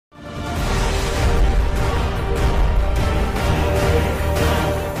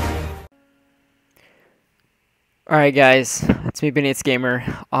Alright guys, it's me, Benny's Gamer.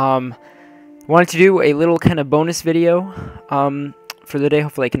 Wanted to do a little kind of bonus video for the day.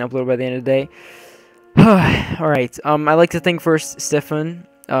 Hopefully I can upload by the end of the day. Alright, I'd like to thank first Stephan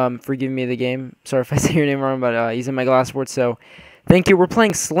for giving me the game. Sorry if I say your name wrong, but he's in my glass board, so thank you. We're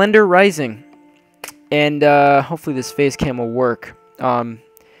playing Slender Rising, and hopefully this face cam will work.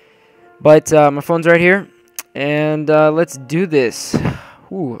 But my phone's right here, and let's do this.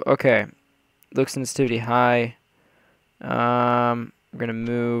 Ooh, okay. Look sensitivity high. We're gonna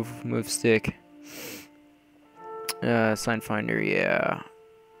move stick. Sign finder, yeah.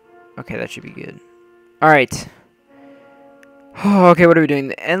 Okay, that should be good. Alright. Okay, what are we doing?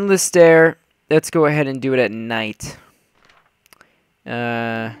 The endless stair. Let's go ahead and do it at night.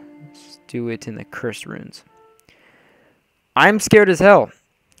 Let's do it in the cursed runes. I'm scared as hell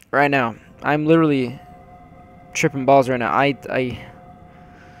right now. I'm literally tripping balls right now.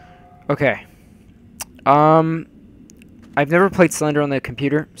 Okay. I've never played Slender on the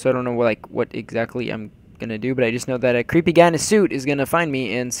computer, so I don't know what exactly I'm gonna do, but I just know that a creepy guy in a suit is gonna find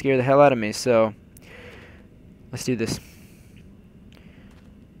me and scare the hell out of me, so let's do this.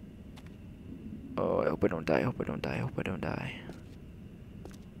 Oh, I hope I don't die, I hope I don't die, I hope I don't die.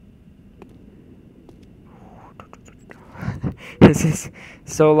 This is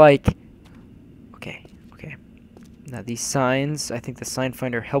so okay. Now these signs, I think the sign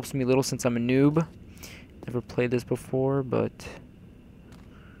finder helps me a little since I'm a noob. Never played this before, but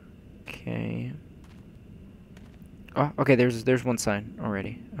okay. Oh, okay. There's one sign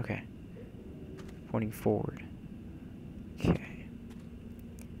already. Okay, pointing forward. Okay,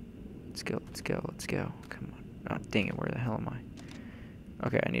 let's go. Let's go. Let's go. Come on. Oh, dang it! Where the hell am I?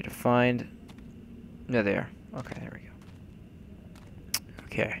 Okay, I need to find. No, there. Okay, there we go.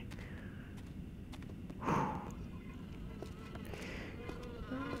 Okay.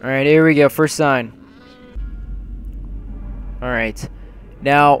 All right, here we go. First sign. Alright,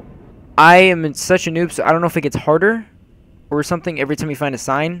 now, I am such a noob, so I don't know if it gets harder or something every time you find a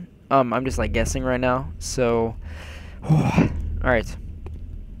sign. I'm just, guessing right now, so, alright.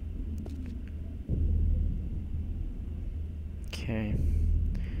 Okay.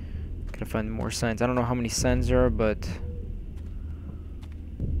 Gotta find more signs. I don't know how many signs there are, but...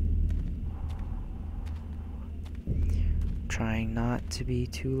 trying not to be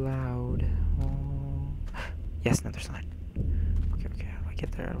too loud. Oh. Yes, another sign. Okay, how do I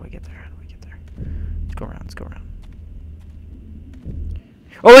get there? How do I get there? How do I get there? Let's go around, let's go around.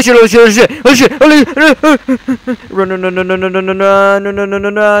 Oh shit, oh shit, oh shit, oh shit, oh shit! Run, run, run, run, run, run, run, run, run,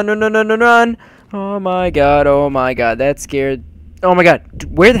 run, run, run, run, run. Oh my god, that scared. Oh my god,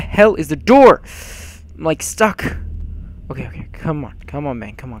 where the hell is the door? I'm stuck. Okay, come on,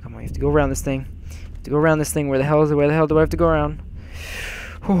 man, come on. You have to go around this thing. Where the hell do I have to go around?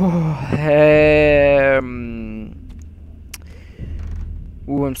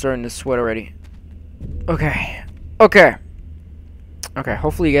 Ooh, I'm starting to sweat already. Okay.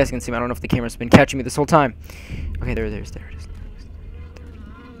 Hopefully you guys can see me. I don't know if the camera's been catching me this whole time. Okay, there it is.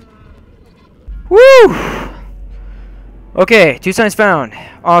 Woo! Okay, 2 signs found.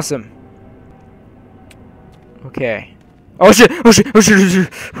 Awesome. Okay. Oh shit!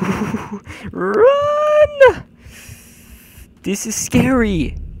 Run! This is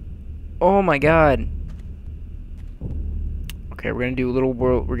scary. Oh my god. Okay, we're gonna do a little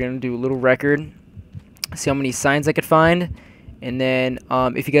record. See how many signs I could find, and then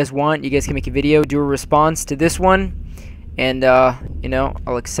if you guys want, you guys can make a video, do a response to this one, and you know,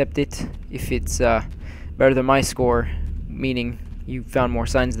 I'll accept it if it's better than my score, meaning you found more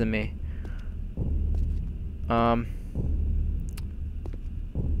signs than me.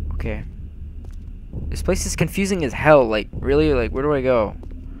 Okay. This place is confusing as hell. Really? Where do I go?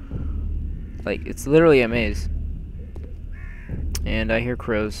 It's literally a maze. And I hear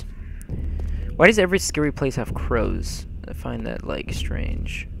crows. Why does every scary place have crows? I find that,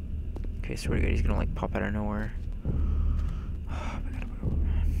 strange. Okay, swear to God, he's gonna, pop out of nowhere. Oh, my God.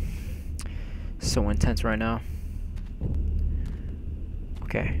 So intense right now.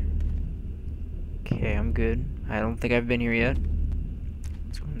 Okay. Okay, I'm good. I don't think I've been here yet.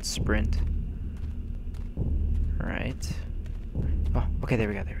 Let's go and sprint. Alright. Oh, okay, there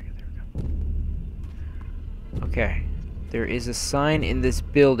we go. Okay. There is a sign in this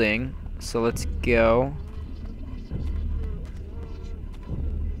building, so let's go.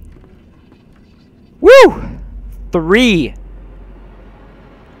 Woo! 3!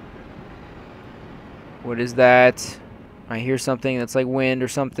 What is that? I hear something that's like wind or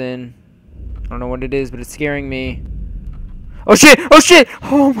something. I don't know what it is, but it's scaring me. Oh shit! Oh shit!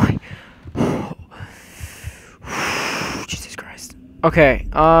 Oh my... Jesus Christ. Okay,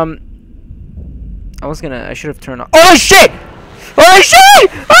 I should have turned off. Oh shit! Oh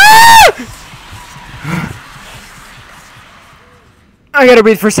shit! Ah! I gotta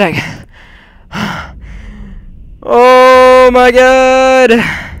breathe for a sec. Oh my god.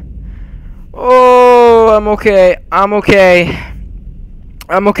 Oh, I'm okay. I'm okay.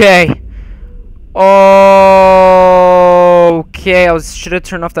 I'm okay. Oh, okay. Should have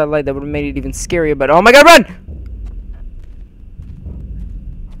turned off that light. That would have made it even scarier. But oh my god, run!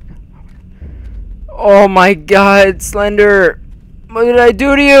 Oh my god, Slender. What did I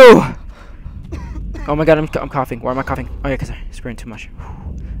do to you? Oh my god, I'm coughing. Why am I coughing? Oh yeah, because I sprayed too much.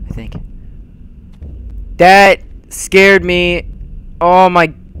 I think. That scared me. Oh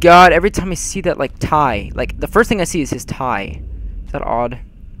my god, every time I see that, like, tie. Like, the first thing I see is his tie. Is that odd?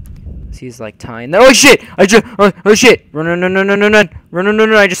 I see his, like, tie. And then, oh shit! Oh shit! Run, run, run, run, run, run, run, run, run, run,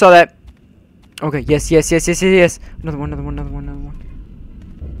 run, I just saw that. Okay, yes, yes, yes, yes, yes, yes. Another one, another one, another one, another one.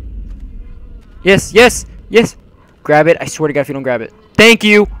 Yes, yes, yes. Grab it. I swear to God if you don't grab it. Thank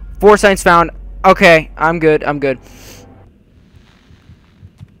you. 4 signs found. Okay, I'm good. I'm good.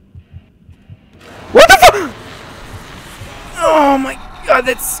 What the fuck? Oh my god,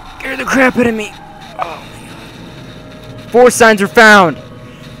 that scared the crap out of me. Oh my god. 4 signs are found.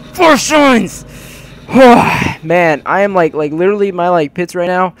 4 signs. Oh, man, I am like literally my like pits right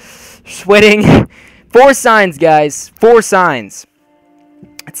now, sweating. 4 signs, guys. 4 signs.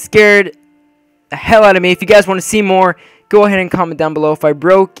 It scared the hell out of me. If you guys want to see more, go ahead and comment down below. If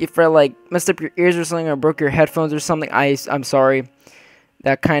I like messed up your ears or something, or broke your headphones or something, I'm sorry.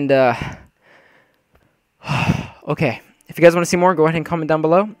 That kind of okay. If you guys want to see more, go ahead and comment down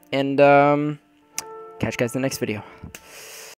below, and catch you guys in the next video.